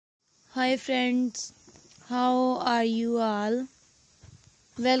Hi friends, how are you all?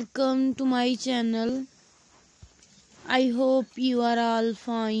 Welcome to my channel. I hope you are all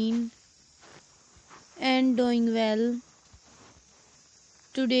fine and doing well.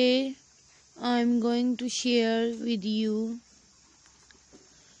 Today I'm going to share with you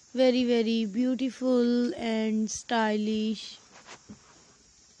very beautiful and stylish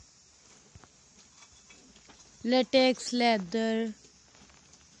latex leather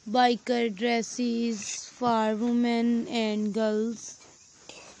biker dresses for women and girls.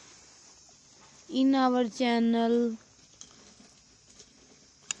 In our channel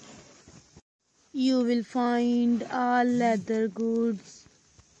you will find all leather goods.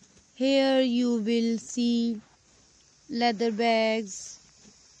 Here you will see leather bags,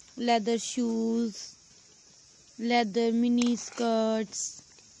 leather shoes, leather mini skirts,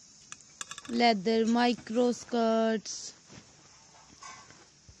 leather micro skirts,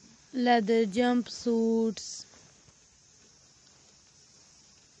 leather jumpsuits,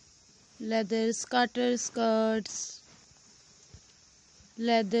 leather skater skirts,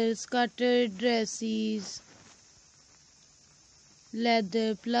 leather skater dresses,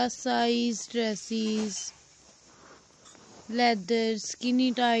 leather plus size dresses, leather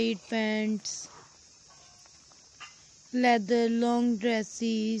skinny tight pants, leather long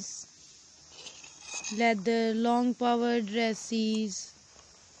dresses, leather long power dresses,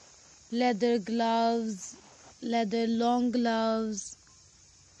 leather gloves, leather long gloves,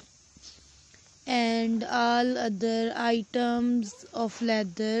 and all other items of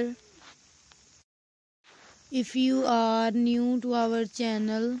leather. If you are new to our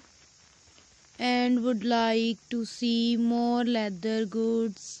channel and would like to see more leather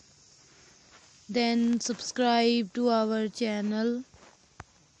goods, then subscribe to our channel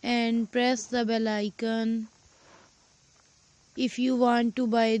and press the bell icon. If you want to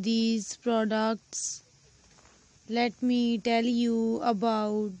buy these products, let me tell you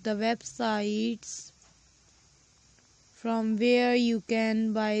about the websites from where you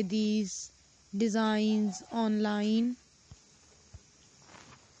can buy these designs online.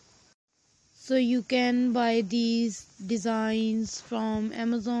 So you can buy these designs from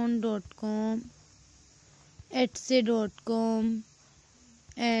Amazon.com, Etsy.com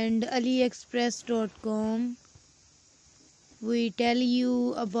and AliExpress.com. We tell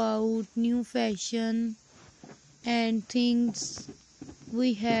you about new fashion and things.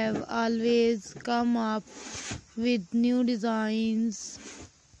 We have always come up with new designs,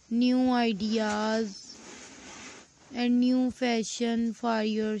 new ideas and new fashion for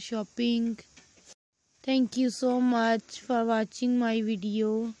your shopping. Thank you so much for watching my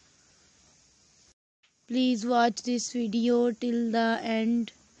video. Please watch this video till the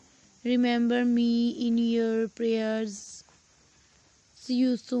end. Remember me in your prayers. See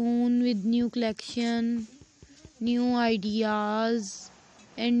you soon with new collection, new ideas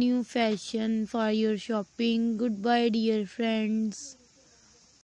and new fashion for your shopping. Goodbye dear friends.